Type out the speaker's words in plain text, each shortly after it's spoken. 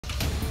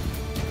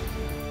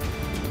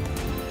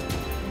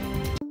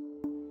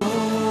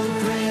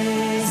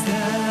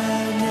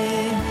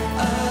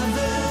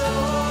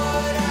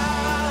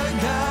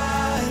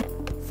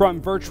From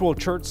virtual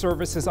church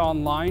services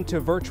online to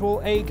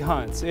virtual egg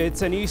hunts,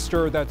 it's an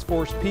Easter that's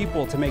forced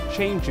people to make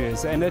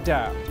changes and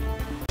adapt.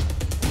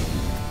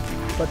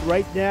 But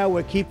right now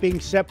we're keeping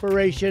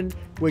separation.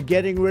 We're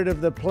getting rid of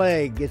the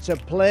plague. It's a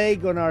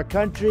plague on our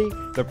country.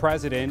 The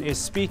president is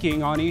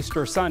speaking on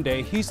Easter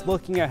Sunday. He's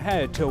looking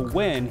ahead to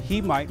when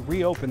he might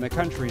reopen the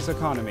country's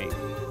economy.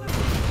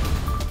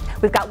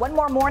 We've got one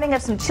more morning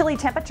of some chilly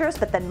temperatures,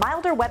 but then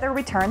milder weather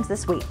returns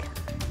this week.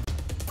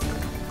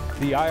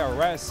 The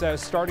IRS says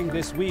starting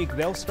this week,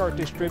 they'll start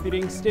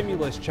distributing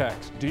stimulus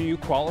checks. Do you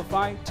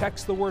qualify?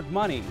 Text the word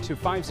money to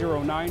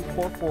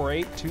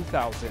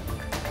 509-448-2000.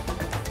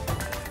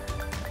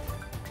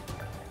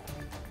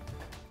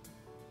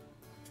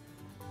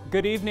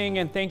 Good evening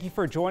and thank you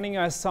for joining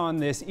us on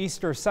this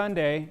Easter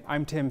Sunday.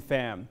 I'm Tim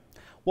Pham.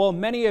 Well,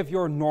 many of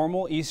your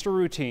normal Easter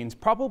routines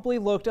probably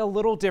looked a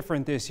little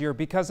different this year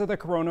because of the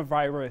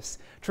coronavirus.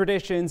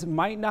 Traditions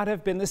might not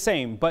have been the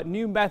same, but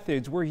new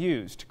methods were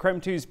used. KREM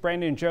 2's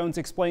Brandon Jones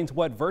explains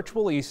what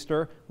virtual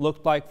Easter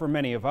looked like for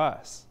many of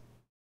us.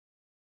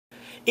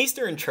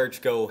 Easter and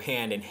church go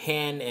hand in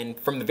hand, and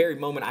from the very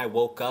moment I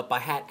woke up, I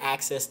had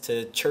access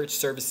to church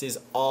services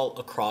all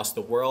across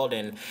the world,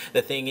 and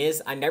the thing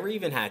is, I never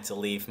even had to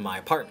leave my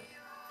apartment.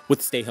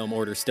 With stay-home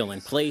orders still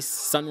in place,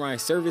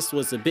 sunrise service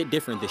was a bit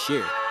different this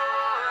year.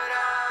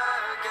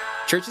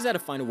 Churches had to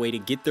find a way to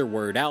get their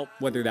word out,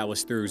 whether that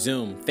was through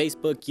Zoom,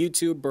 Facebook,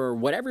 YouTube, or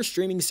whatever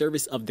streaming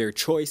service of their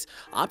choice.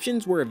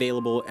 Options were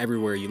available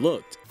everywhere you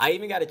looked. I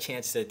even got a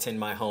chance to attend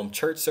my home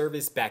church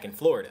service back in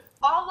Florida.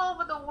 All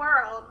over the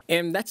world.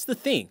 And that's the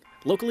thing.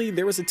 Locally,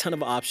 there was a ton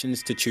of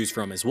options to choose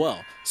from as well,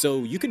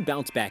 so you could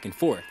bounce back and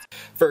forth.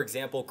 For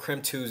example,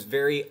 KREM 2's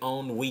very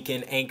own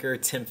weekend anchor,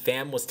 Tim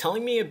Pham, was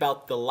telling me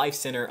about the Life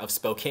Center of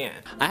Spokane.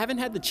 I haven't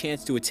had the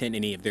chance to attend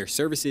any of their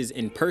services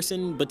in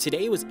person, but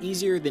today was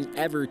easier than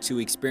ever to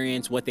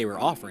experience what they were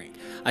offering.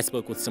 I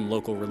spoke with some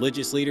local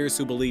religious leaders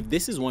who believe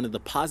this is one of the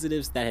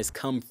positives that has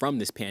come from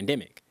this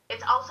pandemic.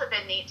 It's also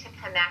been neat to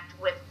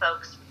connect with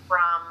folks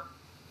from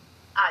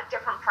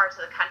different parts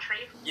of the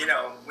country. You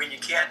know, when you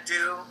can't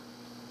do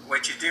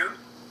what you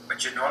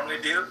normally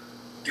do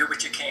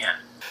what you can.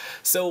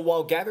 So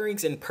while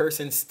gatherings in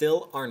person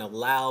still aren't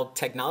allowed,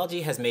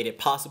 technology has made it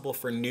possible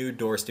for new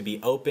doors to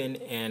be open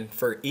and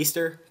for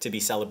Easter to be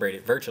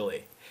celebrated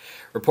virtually.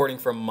 Reporting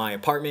from my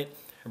apartment,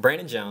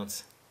 Brandon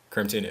Jones,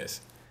 KREM 2 News.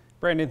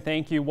 Brandon,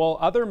 thank you. Well,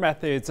 other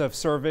methods of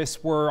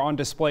service were on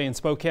display in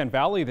Spokane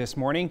Valley this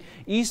morning.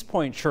 East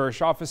Point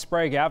Church off of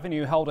Sprague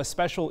Avenue held a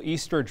special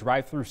Easter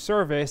drive-through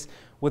service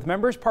with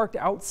members parked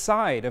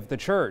outside of the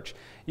church.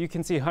 You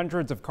can see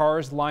hundreds of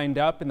cars lined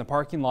up in the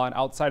parking lot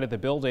outside of the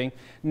building.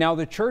 Now,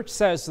 the church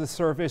says the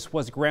service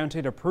was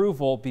granted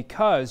approval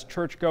because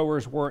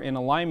churchgoers were in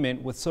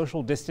alignment with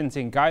social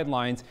distancing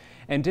guidelines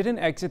and didn't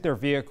exit their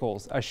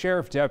vehicles. A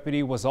sheriff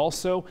deputy was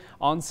also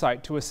on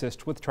site to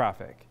assist with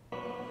traffic.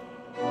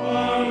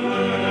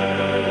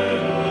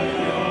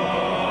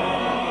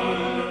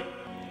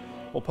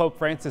 Well, Pope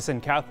Francis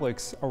and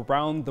Catholics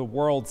around the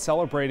world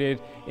celebrated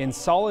in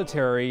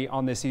solitary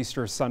on this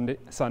Easter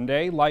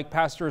Sunday. Like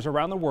pastors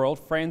around the world,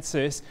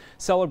 Francis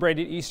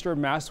celebrated Easter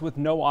Mass with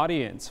no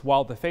audience,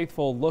 while the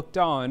faithful looked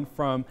on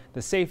from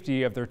the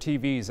safety of their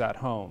TVs at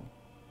home.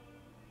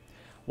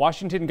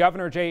 Washington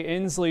Governor Jay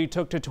Inslee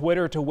took to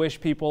Twitter to wish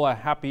people a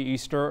happy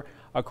Easter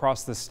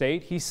across the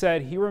state. He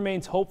said he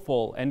remains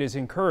hopeful and is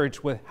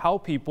encouraged with how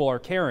people are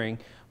caring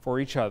for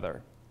each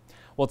other.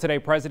 Well, today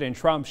President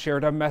Trump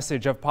shared a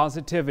message of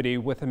positivity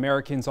with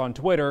Americans on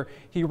Twitter.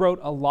 He wrote,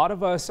 "A lot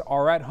of us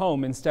are at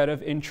home instead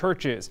of in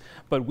churches,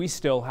 but we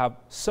still have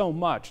so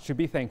much to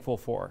be thankful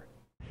for."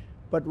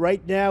 But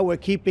right now we're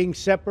keeping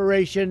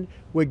separation.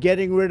 We're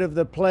getting rid of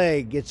the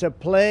plague. It's a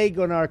plague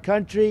on our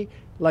country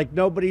like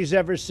nobody's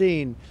ever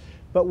seen.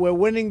 But we're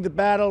winning the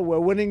battle. We're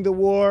winning the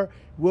war.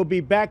 We'll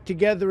be back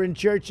together in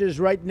churches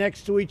right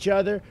next to each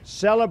other.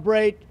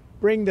 Celebrate,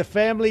 bring the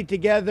family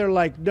together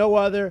like no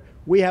other.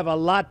 We have a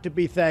lot to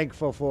be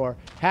thankful for.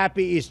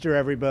 Happy Easter,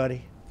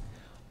 everybody.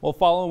 Well,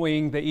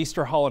 following the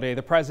Easter holiday,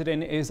 the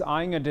president is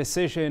eyeing a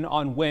decision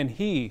on when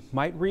he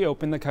might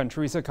reopen the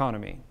country's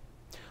economy.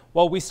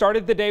 Well, we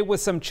started the day with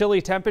some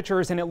chilly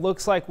temperatures, and it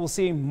looks like we'll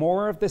see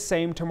more of the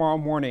same tomorrow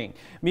morning.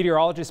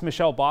 Meteorologist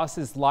Michelle Boss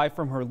is live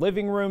from her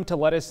living room to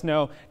let us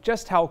know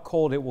just how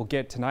cold it will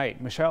get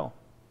tonight. Michelle.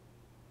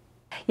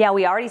 Yeah,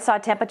 we already saw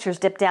temperatures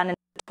dip down in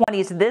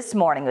 20s this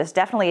morning. It was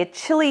definitely a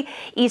chilly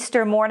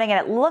Easter morning, and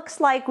it looks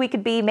like we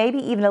could be maybe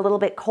even a little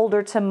bit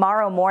colder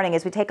tomorrow morning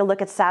as we take a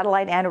look at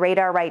satellite and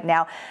radar right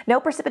now. No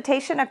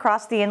precipitation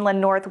across the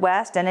inland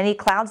northwest, and any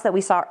clouds that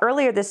we saw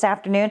earlier this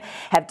afternoon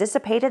have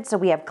dissipated, so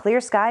we have clear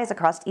skies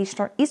across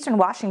eastern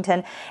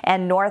Washington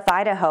and North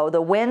Idaho.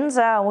 The winds,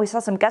 we saw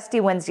some gusty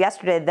winds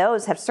yesterday.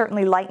 Those have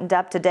certainly lightened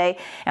up today,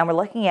 and we're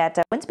looking at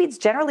wind speeds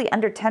generally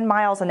under 10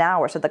 miles an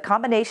hour. So the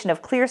combination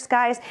of clear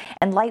skies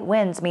and light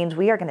winds means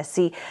we are going to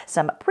see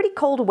some pretty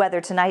cold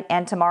weather tonight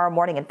and tomorrow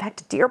morning. In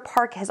fact, Deer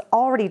Park has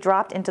already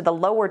dropped into the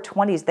lower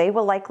 20s. They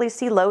will likely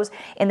see lows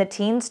in the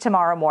teens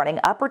tomorrow morning.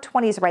 Upper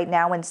 20s right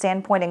now in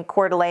Sandpoint and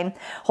Coeur d'Alene,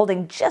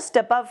 holding just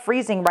above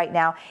freezing right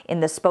now in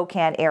the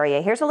Spokane area.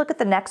 Here's a look at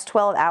the next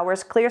 12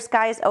 hours. Clear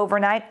skies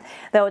overnight,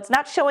 though it's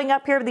not showing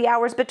up here the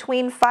hours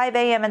between 5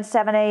 a.m. and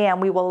 7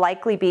 a.m. We will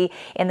likely be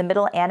in the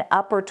middle and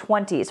upper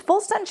 20s. Full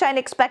sunshine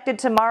expected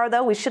tomorrow,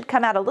 though. We should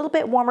come out a little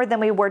bit warmer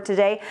than we were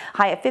today.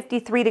 High at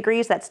 53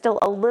 degrees. That's still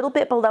a little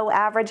bit below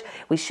average.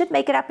 We should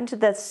make it up into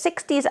the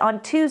 60s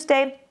on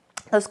Tuesday.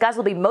 Those skies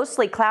will be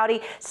mostly cloudy.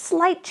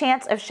 Slight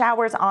chance of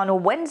showers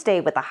on Wednesday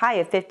with a high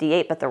of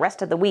 58, but the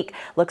rest of the week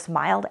looks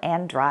mild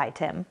and dry,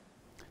 Tim.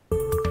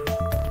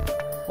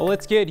 Well,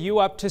 let's get you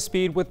up to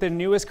speed with the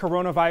newest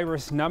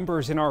coronavirus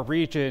numbers in our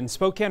region.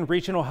 Spokane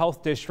Regional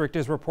Health District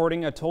is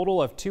reporting a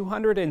total of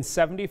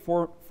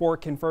 274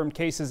 confirmed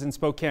cases in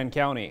Spokane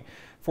County.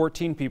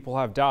 14 people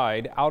have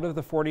died. Out of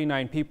the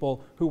 49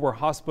 people who were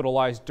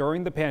hospitalized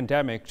during the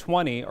pandemic,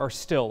 20 are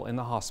still in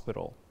the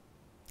hospital.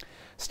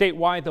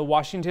 Statewide, the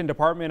Washington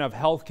Department of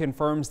Health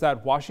confirms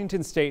that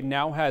Washington State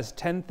now has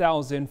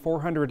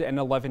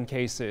 10,411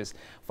 cases.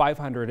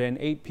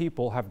 508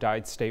 people have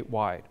died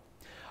statewide.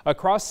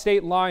 Across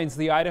state lines,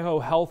 the Idaho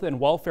Health and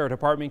Welfare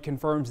Department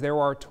confirms there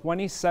are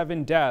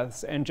 27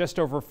 deaths and just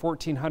over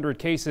 1,400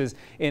 cases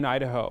in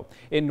Idaho.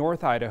 In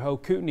North Idaho,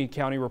 Kootenai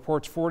County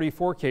reports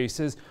 44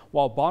 cases,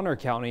 while Bonner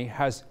County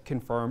has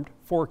confirmed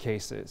 4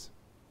 cases.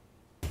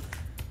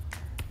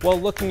 Well,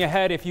 looking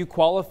ahead, if you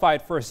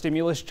qualified for a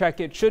stimulus check,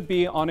 it should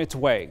be on its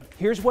way.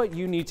 Here's what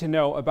you need to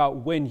know about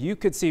when you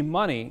could see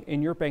money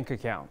in your bank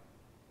account.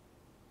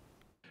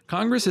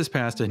 Congress has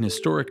passed an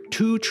historic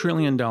 $2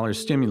 trillion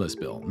stimulus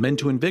bill meant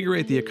to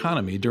invigorate the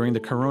economy during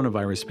the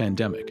coronavirus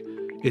pandemic.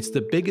 It's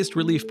the biggest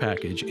relief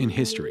package in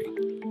history.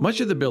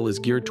 Much of the bill is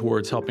geared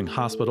towards helping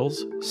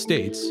hospitals,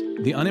 states,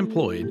 the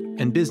unemployed,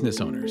 and business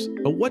owners.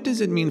 But what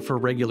does it mean for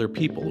regular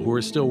people who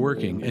are still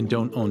working and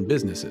don't own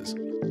businesses?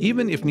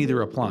 Even if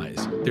neither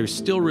applies, there's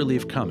still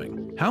relief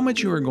coming. How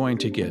much you are going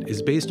to get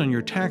is based on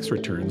your tax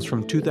returns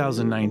from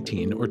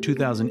 2019 or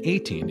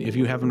 2018 if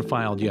you haven't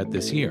filed yet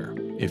this year.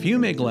 If you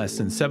make less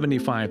than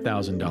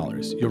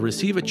 $75,000, you'll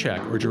receive a check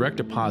or direct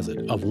deposit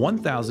of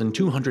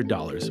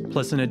 $1,200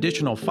 plus an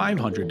additional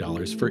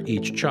 $500 for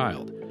each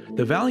child.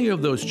 The value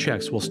of those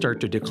checks will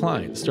start to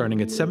decline,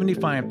 starting at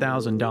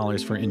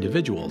 $75,000 for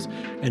individuals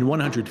and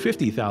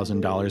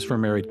 $150,000 for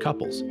married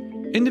couples.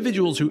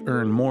 Individuals who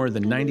earn more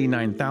than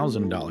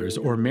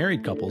 $99,000 or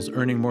married couples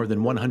earning more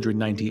than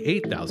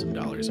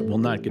 $198,000 will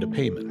not get a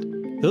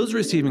payment. Those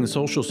receiving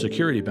Social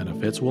Security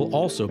benefits will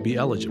also be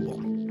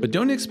eligible. But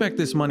don't expect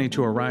this money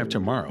to arrive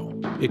tomorrow.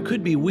 It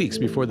could be weeks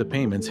before the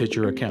payments hit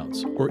your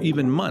accounts, or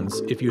even months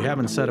if you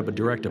haven't set up a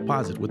direct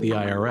deposit with the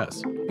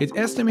IRS. It's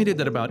estimated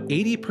that about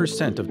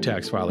 80% of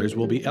tax filers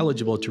will be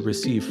eligible to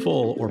receive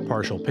full or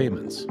partial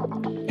payments.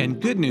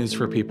 And good news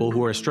for people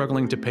who are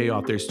struggling to pay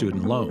off their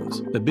student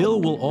loans. The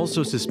bill will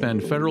also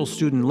suspend federal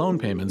student loan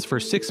payments for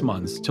 6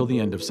 months till the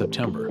end of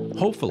September.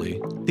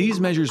 Hopefully, these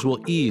measures will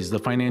ease the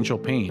financial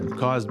pain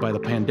caused by the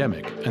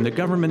pandemic, and the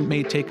government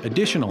may take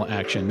additional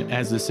action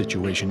as the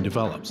situation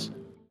develops.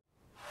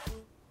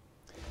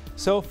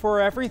 So for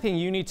everything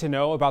you need to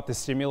know about the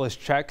stimulus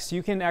checks,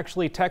 you can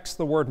actually text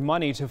the word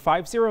money to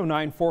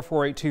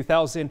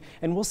 509-448-2000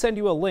 and we'll send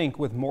you a link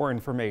with more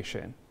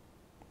information.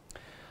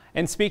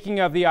 And speaking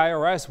of the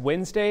IRS,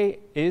 Wednesday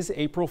is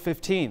April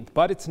 15th,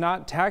 but it's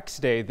not tax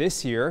day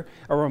this year.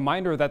 A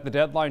reminder that the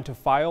deadline to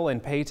file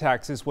and pay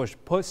taxes was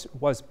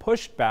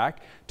pushed back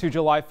to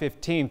July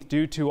 15th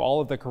due to all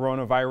of the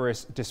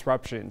coronavirus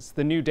disruptions.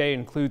 The new day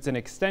includes an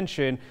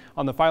extension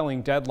on the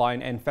filing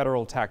deadline and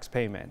federal tax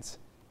payments.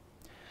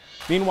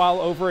 Meanwhile,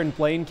 over in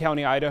Blaine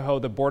County, Idaho,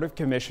 the Board of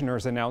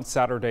Commissioners announced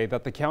Saturday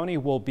that the county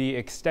will be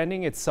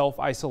extending its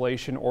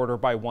self-isolation order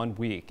by 1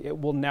 week. It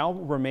will now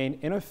remain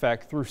in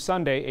effect through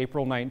Sunday,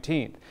 April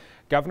 19th.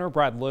 Governor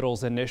Brad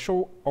Little's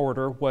initial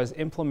order was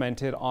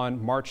implemented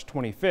on March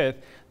 25th.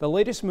 The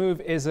latest move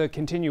is a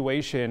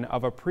continuation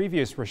of a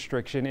previous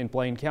restriction in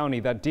Blaine County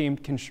that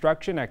deemed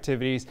construction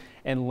activities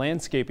and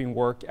landscaping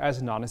work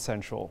as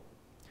non-essential.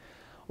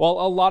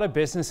 Well, a lot of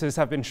businesses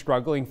have been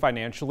struggling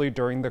financially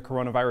during the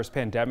coronavirus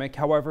pandemic.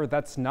 However,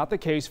 that's not the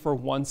case for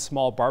one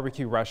small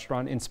barbecue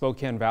restaurant in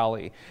Spokane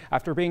Valley.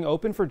 After being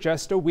open for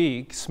just a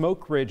week,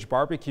 Smoke Ridge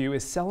Barbecue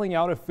is selling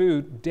out of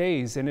food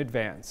days in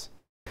advance.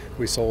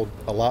 We sold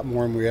a lot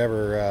more than we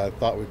ever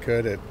thought we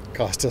could. It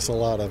cost us a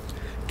lot of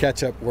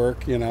catch-up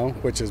work,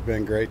 which has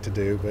been great to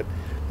do. But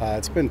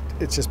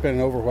it's just been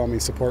an overwhelming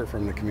support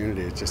from the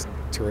community. It's just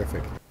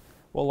terrific.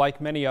 Well,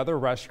 like many other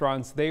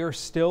restaurants, they are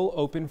still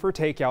open for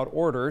takeout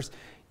orders.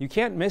 You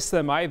can't miss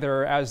them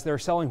either, as they're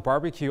selling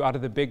barbecue out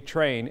of the big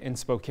train in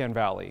Spokane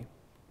Valley.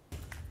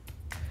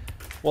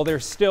 Well,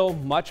 there's still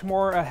much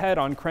more ahead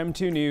on KREM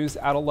 2 News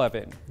at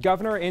 11.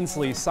 Governor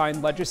Inslee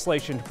signed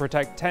legislation to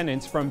protect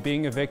tenants from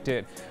being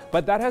evicted,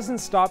 but that hasn't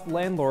stopped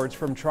landlords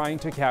from trying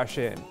to cash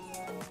in.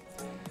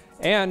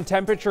 And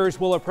temperatures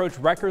will approach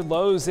record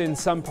lows in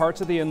some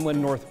parts of the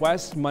inland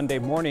Northwest Monday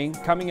morning.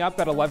 Coming up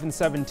at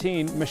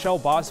 11:17, Michelle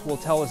Boss will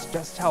tell us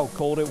just how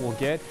cold it will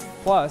get.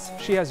 Plus,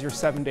 she has your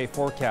 7-day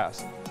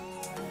forecast.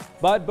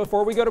 But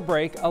before we go to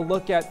break, a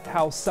look at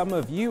how some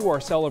of you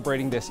are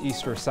celebrating this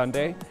Easter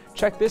Sunday.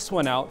 Check this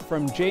one out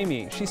from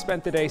Jamie. She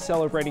spent the day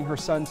celebrating her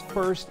son's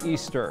first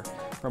Easter.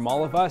 From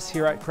all of us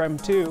here at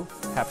KREM 2,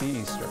 happy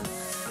Easter.